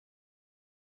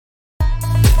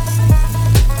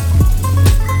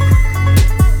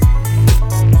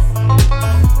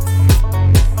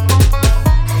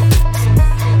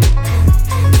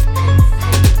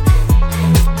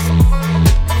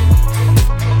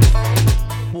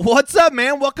What's up,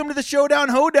 man? Welcome to the Showdown,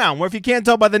 Hoedown, where if you can't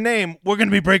tell by the name, we're going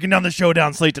to be breaking down the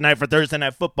Showdown slate tonight for Thursday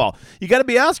Night Football. You got to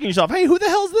be asking yourself, hey, who the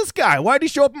hell's this guy? Why'd he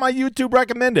show up in my YouTube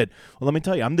recommended? Well, let me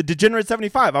tell you, I'm the Degenerate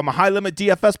 75. I'm a high-limit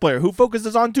DFS player who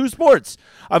focuses on two sports.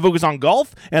 I focus on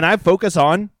golf, and I focus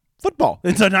on football.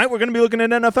 And tonight we're going to be looking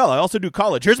at NFL. I also do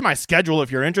college. Here's my schedule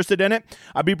if you're interested in it.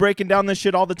 I'll be breaking down this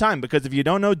shit all the time because if you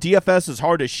don't know, DFS is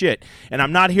hard as shit. And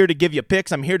I'm not here to give you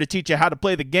picks. I'm here to teach you how to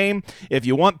play the game. If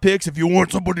you want picks, if you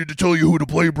want somebody to tell you who to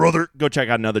play, brother, go check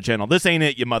out another channel. This ain't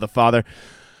it, you motherfather.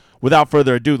 Without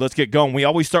further ado, let's get going. We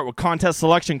always start with contest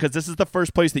selection because this is the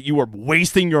first place that you are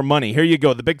wasting your money. Here you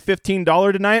go. The big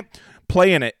 $15 tonight.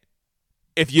 Play in it.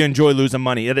 If you enjoy losing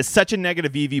money. It is such a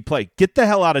negative EV play. Get the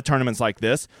hell out of tournaments like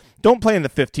this. Don't play in the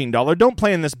 $15. Don't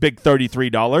play in this big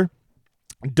 $33.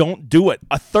 Don't do it.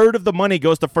 A third of the money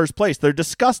goes to first place. They're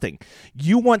disgusting.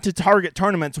 You want to target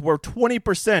tournaments where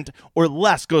 20% or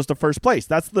less goes to first place.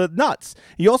 That's the nuts.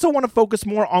 You also want to focus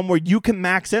more on where you can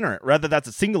max enter it. Rather, that's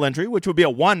a single entry, which would be a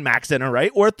 1 max enter,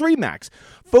 right? Or a 3 max.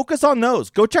 Focus on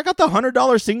those. Go check out the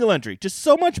 $100 single entry. Just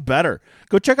so much better.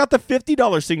 Go check out the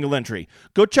 $50 single entry.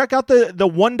 Go check out the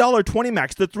 $1 20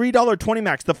 max, the $3 20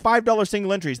 max, the $5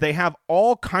 single entries. They have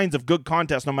all kinds of good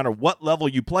contests no matter what level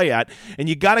you play at. And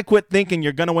you got to quit thinking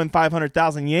you're going to win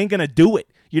 $500,000. You ain't going to do it.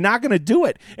 You're not going to do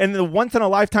it. And the once in a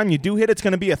lifetime you do hit, it's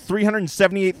going to be a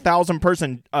 378,000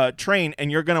 person train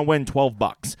and you're going to win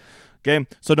 $12. Okay,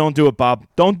 so don't do it, Bob.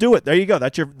 Don't do it. There you go.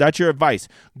 That's your advice.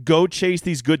 Go chase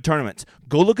these good tournaments.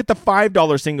 Go look at the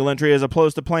 $5 single entry as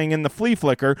opposed to playing in the flea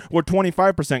flicker where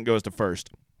 25% goes to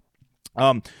first.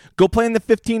 Go play in the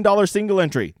 $15 single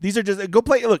entry. These are just go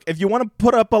play. Look, if you want to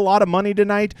put up a lot of money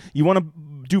tonight, you want to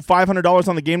do $500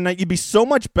 on the game tonight, you'd be so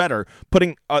much better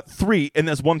putting 3 in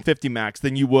this 150 max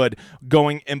than you would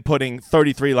going and putting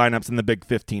 33 lineups in the big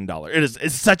 $15.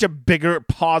 It's such a bigger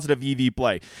positive EV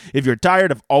play. If you're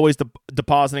tired of always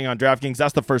depositing on DraftKings,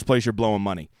 that's the first place you're blowing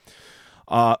money.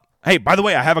 Hey, by the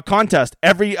way, I have a contest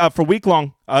every for week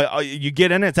long. You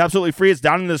get in it. It's absolutely free. It's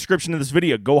down in the description of this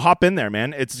video. Go hop in there,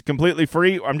 man. It's completely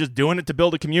free. I'm just doing it to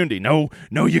build a community. No,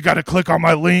 you got to click on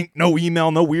my link. No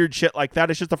email, no weird shit like that.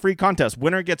 It's just a free contest.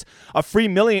 Winner gets a free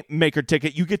Million Maker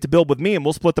ticket. You get to build with me, and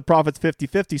we'll split the profits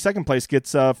 50-50. Second place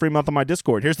gets a free month on my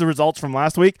Discord. Here's the results from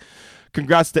last week.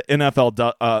 Congrats to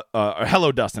NFL.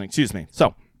 Hello, Dustin. Excuse me.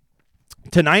 So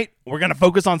tonight, we're going to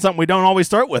focus on something we don't always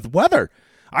start with, weather.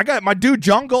 I got my dude,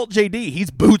 John Galt JD. He's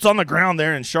boots on the ground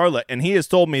there in Charlotte, and he has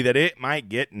told me that it might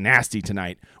get nasty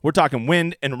tonight. We're talking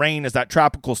wind and rain as that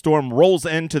tropical storm rolls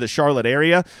into the Charlotte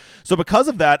area. So because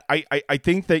of that, I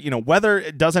think that,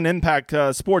 weather doesn't impact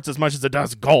sports as much as it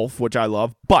does golf, which I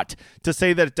love. But to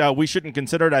say that we shouldn't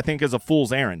consider it, I think, is a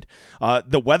fool's errand.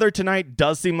 The weather tonight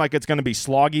does seem like it's going to be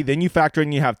sloggy. Then you factor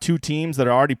in you have two teams that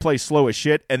already play slow as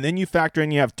shit, and then you factor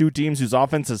in you have two teams whose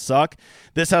offenses suck.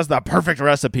 This has the perfect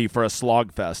recipe for a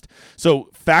slog fest. So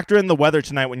factor in the weather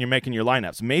tonight when you're making your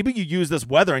lineups. Maybe you use this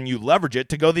weather and you leverage it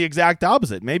to go the exact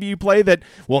opposite. Maybe you play that,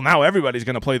 well, now everybody's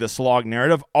going to play the slog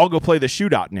narrative. I'll go play the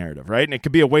shootout narrative, right? And it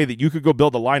could be a way that you could go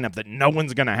build a lineup that no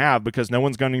one's going to have because no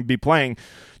one's going to be playing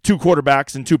 2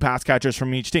 quarterbacks and 2 pass catchers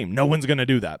from each team. No one's going to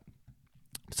do that.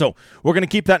 So we're going to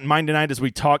keep that in mind tonight as we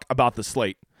talk about the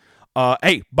slate.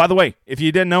 Hey, by the way, if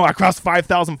you didn't know, I crossed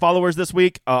 5,000 followers this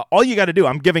week. All you got to do,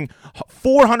 I'm giving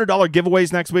 $400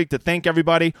 giveaways next week to thank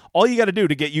everybody. All you got to do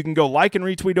to get, you can go like and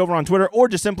retweet over on Twitter or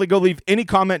just simply go leave any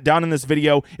comment down in this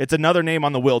video. It's another name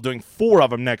on the wheel, doing 4 of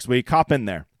them next week. Hop in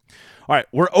there. All right,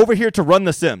 we're over here to Run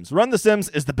the Sims. Run the Sims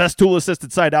is the best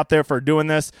tool-assisted site out there for doing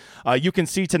this. You can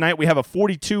see tonight we have a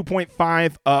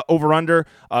 42.5 over-under.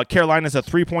 Carolina's a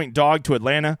 3-point dog to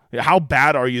Atlanta. How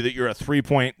bad are you that you're a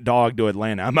 3-point dog to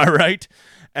Atlanta? Am I right?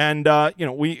 And,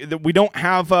 we don't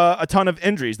have a ton of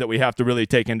injuries that we have to really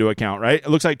take into account, right? It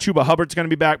looks like Chuba Hubbard's going to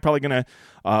be back, probably going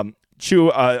to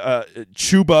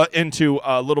Chuba into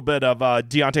a little bit of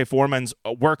Deontay Foreman's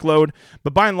workload.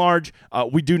 But by and large,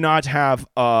 we do not have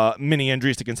many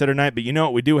injuries to consider tonight. But you know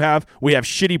what we do have? We have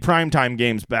shitty primetime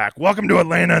games back. Welcome to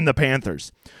Atlanta and the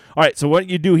Panthers. All right, so what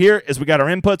you do here is we got our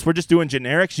inputs. We're just doing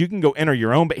generics. You can go enter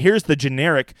your own, but here's the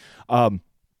generic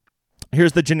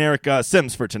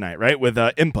Sims for tonight, right? With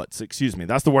inputs, excuse me.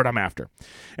 That's the word I'm after.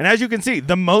 And as you can see,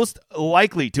 the most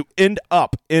likely to end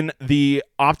up in the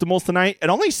optimals tonight at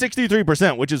only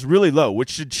 63%, which is really low, which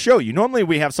should show you. Normally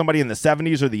we have somebody in the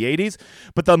 70s or the 80s,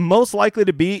 but the most likely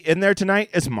to be in there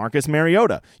tonight is Marcus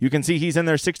Mariota. You can see he's in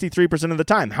there 63% of the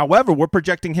time. However, we're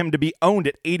projecting him to be owned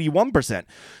at 81%.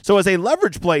 So as a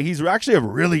leverage play, he's actually a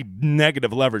really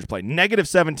negative leverage play, negative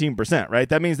 17%, right?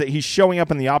 That means that he's showing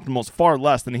up in the optimals far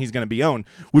less than he's going to be owned,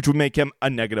 which would make him a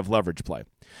negative leverage play.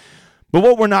 But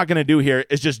what we're not going to do here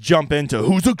is just jump into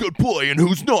who's a good play and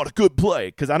who's not a good play,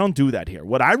 because I don't do that here.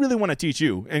 What I really want to teach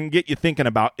you and get you thinking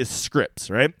about is scripts,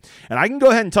 right? And I can go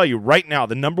ahead and tell you right now,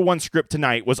 the number one script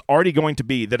tonight was already going to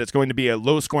be that it's going to be a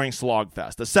low-scoring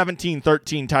slogfest, a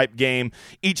 17-13 type game.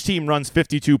 Each team runs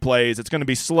 52 plays. It's going to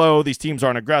be slow. These teams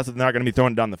aren't aggressive. They're not going to be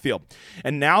throwing down the field.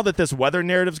 And now that this weather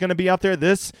narrative is going to be out there,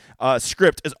 this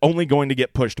script is only going to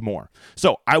get pushed more.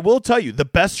 So I will tell you, the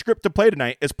best script to play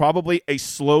tonight is probably a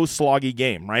slow slog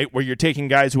game, right? Where you're taking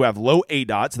guys who have low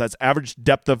ADOTs, that's average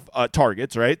depth of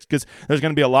targets, right? Because there's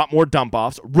going to be a lot more dump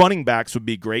offs. Running backs would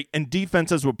be great, and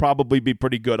defenses would probably be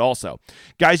pretty good also.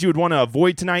 Guys you would want to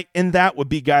avoid tonight in that would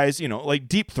be guys, like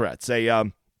deep threats.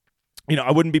 I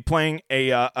wouldn't be playing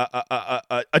a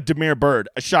Demir Bird,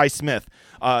 a Shai Smith,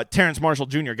 Terrence Marshall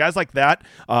Jr. Guys like that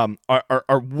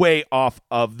are way off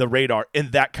of the radar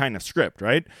in that kind of script,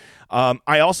 right?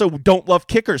 I also don't love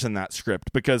kickers in that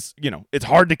script because, it's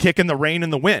hard to kick in the rain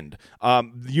and the wind.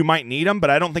 You might need them, but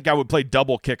I don't think I would play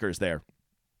double kickers there,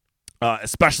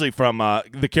 especially from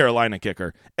the Carolina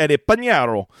kicker, Eddie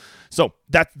Pañaro. So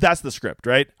that's the script,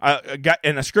 right?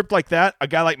 In a script like that, a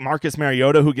guy like Marcus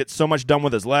Mariota, who gets so much done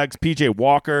with his legs, P.J.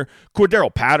 Walker,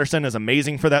 Cordero Patterson is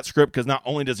amazing for that script because not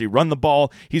only does he run the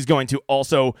ball, he's going to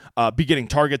also be getting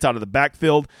targets out of the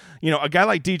backfield. A guy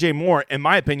like DJ Moore, in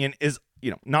my opinion, is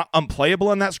not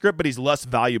unplayable in that script, but he's less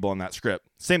valuable in that script.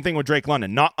 Same thing with Drake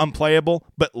London, not unplayable,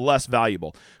 but less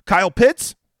valuable. Kyle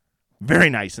Pitts, very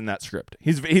nice in that script.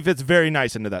 He fits very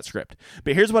nice into that script.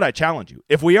 But here's what I challenge you.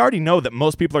 If we already know that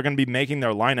most people are going to be making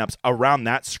their lineups around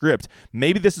that script,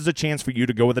 maybe this is a chance for you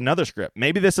to go with another script.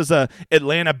 Maybe this is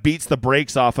Atlanta beats the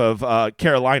brakes off of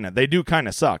Carolina. They do kind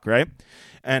of suck, right?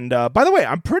 And by the way,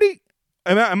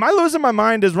 am I losing my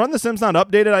mind? Is Run the Sims not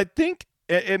updated? I think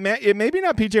it may be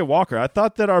not PJ Walker. I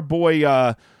thought that our boy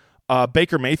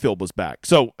Baker Mayfield was back.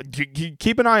 So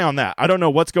keep an eye on that. I don't know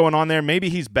what's going on there. Maybe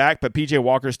he's back, but PJ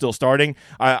Walker's still starting.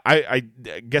 I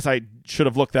guess I should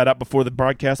have looked that up before the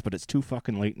broadcast, but it's too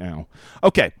fucking late now.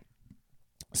 Okay.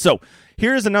 So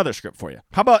here's another script for you.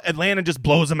 How about Atlanta just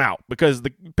blows them out because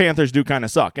the Panthers do kind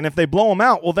of suck. And if they blow them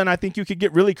out, well, then I think you could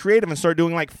get really creative and start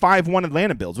doing like 5-1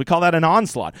 Atlanta builds. We call that an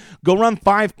onslaught. Go run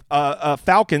 5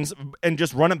 Falcons and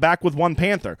just run it back with 1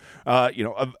 Panther.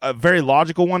 A very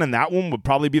logical one, and that one would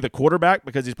probably be the quarterback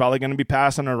because he's probably going to be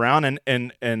passing around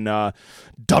and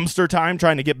dumpster time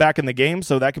trying to get back in the game.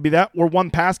 So that could be that, or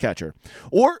 1 pass catcher.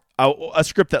 Or a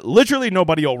script that literally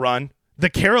nobody will run, the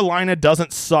Carolina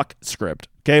doesn't suck script.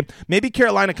 Okay, maybe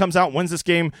Carolina comes out, wins this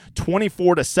game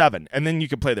 24-7, and then you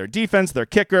can play their defense, their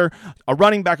kicker, a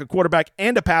running back, a quarterback,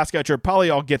 and a pass catcher.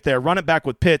 Probably all get there, run it back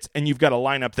with Pitts, and you've got a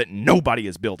lineup that nobody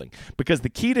is building. Because the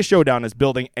key to Showdown is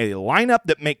building a lineup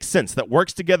that makes sense, that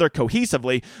works together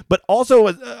cohesively, but also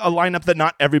a lineup that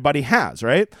not everybody has,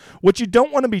 right? What you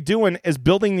don't want to be doing is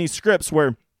building these scripts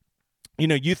where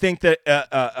you think that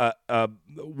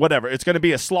whatever, it's going to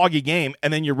be a sloggy game,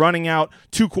 and then you're running out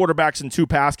 2 quarterbacks and 2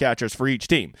 pass catchers for each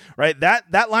team, right?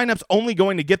 That lineup's only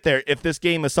going to get there if this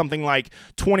game is something like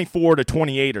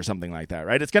 24-28 or something like that,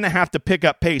 right? It's going to have to pick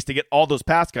up pace to get all those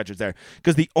pass catchers there,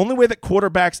 because the only way that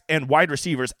quarterbacks and wide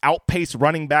receivers outpace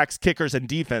running backs, kickers, and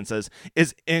defenses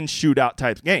is in shootout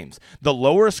type games. The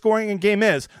lower scoring a game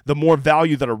is, the more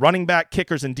value that a running back,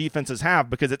 kickers, and defenses have,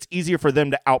 because it's easier for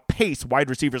them to outpace wide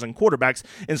receivers and quarterbacks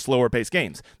in slower paced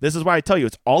games. This is why I tell you,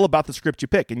 it's all about the script you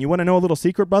pick. And you want to know a little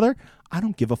secret, brother? I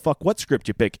don't give a fuck what script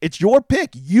you pick. It's your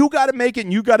pick. You got to make it,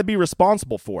 and you got to be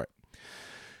responsible for it.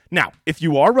 Now, if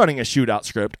you are running a shootout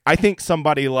script, I think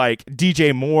somebody like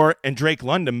DJ Moore and Drake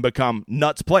London become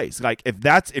nuts plays. Like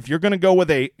if you're going to go with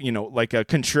a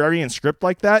contrarian script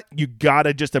like that, you got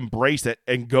to just embrace it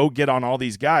and go get on all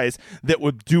these guys that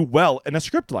would do well in a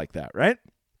script like that, right?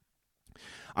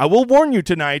 I will warn you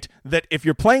tonight that if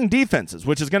you're playing defenses,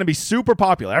 which is going to be super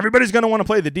popular, everybody's going to want to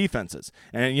play the defenses.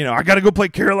 And, I got to go play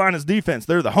Carolina's defense.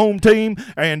 They're the home team,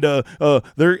 and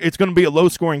it's going to be a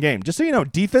low-scoring game. Just so you know,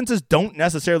 defenses don't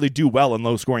necessarily do well in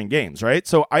low-scoring games, right?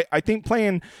 So I think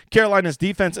playing Carolina's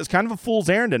defense is kind of a fool's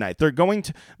errand tonight. They're going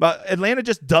to Atlanta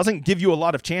just doesn't give you a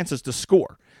lot of chances to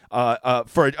score.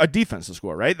 For a defense to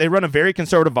score, right? They run a very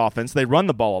conservative offense. They run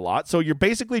the ball a lot. So you're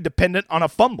basically dependent on a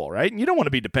fumble, right? And you don't want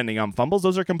to be depending on fumbles.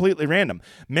 Those are completely random.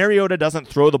 Mariota doesn't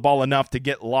throw the ball enough to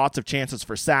get lots of chances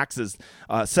for sacks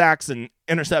and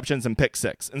interceptions and pick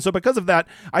six. And so because of that,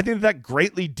 I think that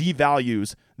greatly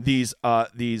devalues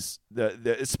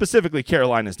specifically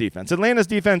Carolina's defense. Atlanta's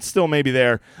defense still may be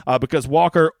there because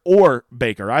Walker or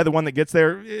Baker, either one that gets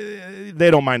there, they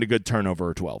don't mind a good turnover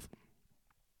or 12.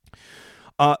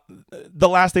 The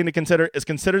last thing to consider is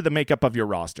the makeup of your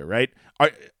roster, right?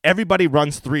 Everybody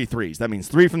runs 3 threes. That means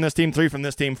 3 from this team, 3 from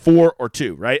this team, 4 or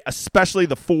 2, right? Especially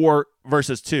the 4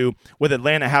 versus 2, with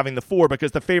Atlanta having the 4,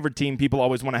 because the favored team, people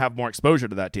always want to have more exposure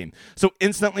to that team. So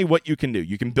instantly what you can do,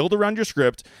 you can build around your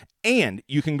script, and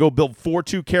you can go build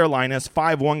 4-2 Carolinas,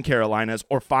 5-1 Carolinas,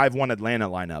 or 5-1 Atlanta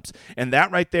lineups. And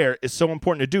that right there is so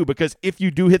important to do, because if you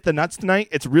do hit the nuts tonight,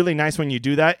 it's really nice when you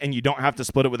do that and you don't have to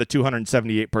split it with a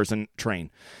 278-person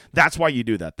train. That's why you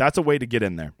do that. That's a way to get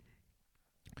in there.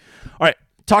 All right.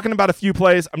 Talking about a few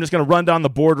plays, I'm just going to run down the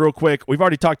board real quick. We've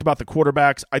already talked about the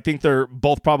quarterbacks. I think they're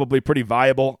both probably pretty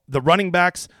viable. The running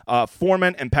backs,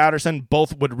 Foreman and Patterson,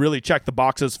 both would really check the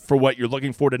boxes for what you're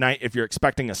looking for tonight if you're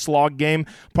expecting a slog game.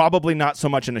 Probably not so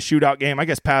much in a shootout game. I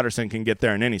guess Patterson can get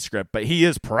there in any script, but he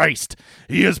is priced.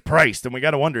 And we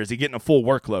got to wonder, is he getting a full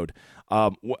workload?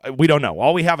 We don't know.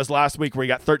 All we have is last week where he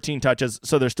got 13 touches,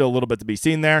 so there's still a little bit to be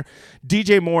seen there.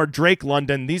 DJ Moore, Drake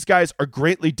London, these guys are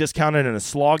greatly discounted in a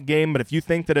slog game, but if you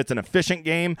think that it's an efficient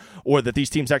game or that these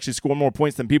teams actually score more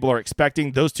points than people are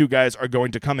expecting, those two guys are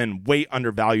going to come in way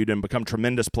undervalued and become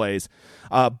tremendous plays.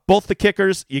 Both the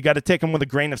kickers, you got to take them with a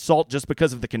grain of salt just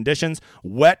because of the conditions.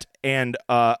 Wet and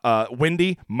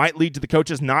windy might lead to the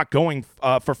coaches not going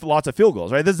for lots of field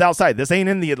goals, right? This is outside. This ain't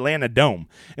in the Atlanta Dome.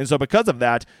 And so because of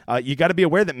that, you got to be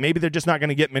aware that maybe they're just not going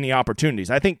to get many opportunities.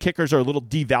 I think kickers are a little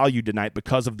devalued tonight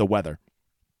because of the weather.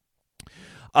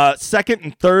 Second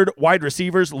and third wide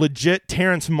receivers, legit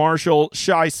Terrence Marshall,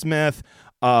 Shi Smith,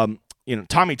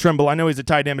 Tommy Trimble. I know he's a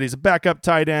tight end, but he's a backup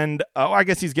tight end. I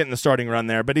guess he's getting the starting run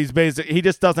there, but he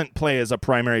just doesn't play as a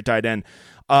primary tight end.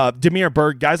 Demir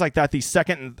Berg, guys like that, the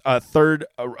second and third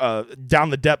down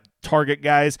the depth target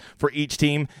guys for each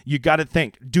team, you got to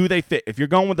think, do they fit? If you're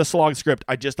going with the slog script,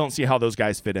 I just don't see how those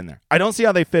guys fit in there. I don't see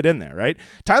how they fit in there, right?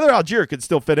 Tyler Algier could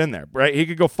still fit in there, right? He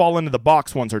could go fall into the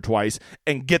box once or twice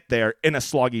and get there in a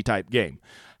sloggy type game.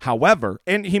 However,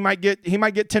 and he might get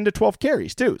 10 to 12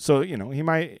 carries too. So, he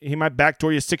might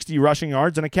backdoor you 60 rushing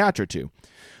yards and a catch or two.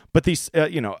 But these,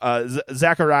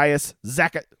 Zacharias,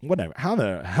 whatever, how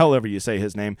the hell ever you say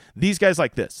his name, these guys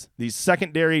like this, these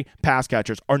secondary pass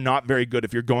catchers are not very good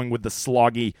if you're going with the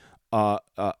sloggy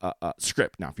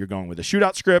script. Now, if you're going with a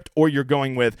shootout script or you're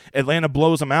going with Atlanta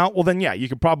blows them out, well, then, yeah, you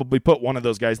could probably put one of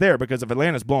those guys there, because if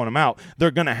Atlanta's blowing them out, they're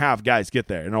going to have guys get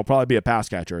there, and it'll probably be a pass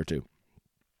catcher or two.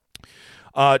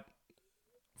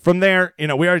 From there, we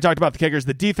already talked about the kickers.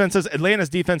 The defenses, Atlanta's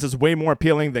defense is way more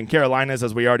appealing than Carolina's,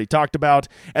 as we already talked about.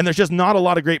 And there's just not a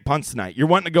lot of great punts tonight. You're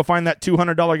wanting to go find that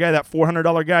 $200 guy, that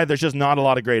 $400 guy. There's just not a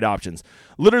lot of great options.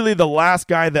 Literally the last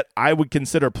guy that I would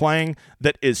consider playing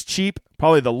that is cheap,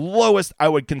 probably the lowest I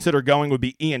would consider going, would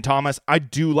be Ian Thomas. I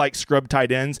do like scrub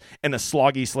tight ends in a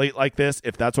sloggy slate like this,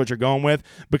 if that's what you're going with,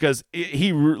 because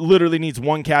he literally needs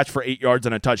one catch for 8 yards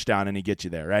and a touchdown, and he gets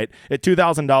you there, right? At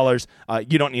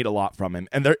 $2,000, you don't need a lot from him,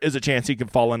 and there is a chance he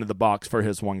could fall into the box for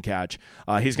his one catch.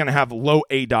 He's going to have low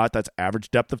ADOT, that's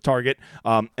average depth of target,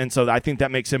 and so I think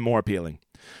that makes him more appealing.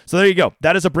 So there you go.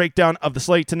 That is a breakdown of the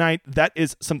slate tonight. That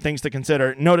is some things to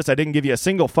consider. Notice I didn't give you a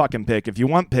single fucking pick. If you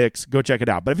want picks, go check it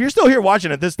out. But if you're still here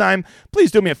watching it this time, please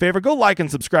do me a favor. Go like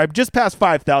and subscribe. Just past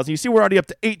 5,000. You see we're already up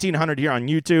to 1,800 here on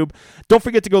YouTube. Don't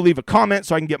forget to go leave a comment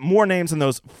so I can get more names in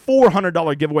those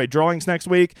 $400 giveaway drawings next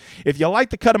week. If you like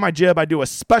the cut of my jib, I do a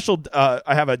special,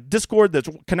 I have a Discord that's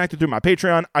connected through my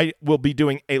Patreon. I will be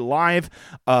doing a live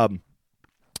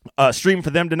stream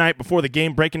for them tonight before the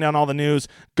game, breaking down all the news,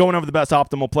 going over the best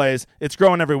optimal plays. It's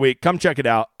growing every week. Come check it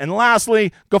out. And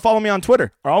lastly, go follow me on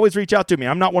Twitter, or always reach out to me.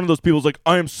 I'm not one of those people who's like,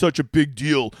 I am such a big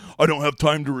deal, I don't have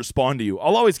time to respond to you.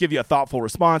 I'll always give you a thoughtful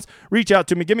response. Reach out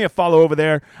to me. Give me a follow over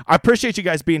there. I appreciate you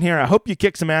guys being here. I hope you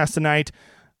kick some ass tonight,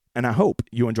 and I hope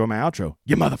you enjoy my outro.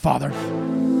 You mother father.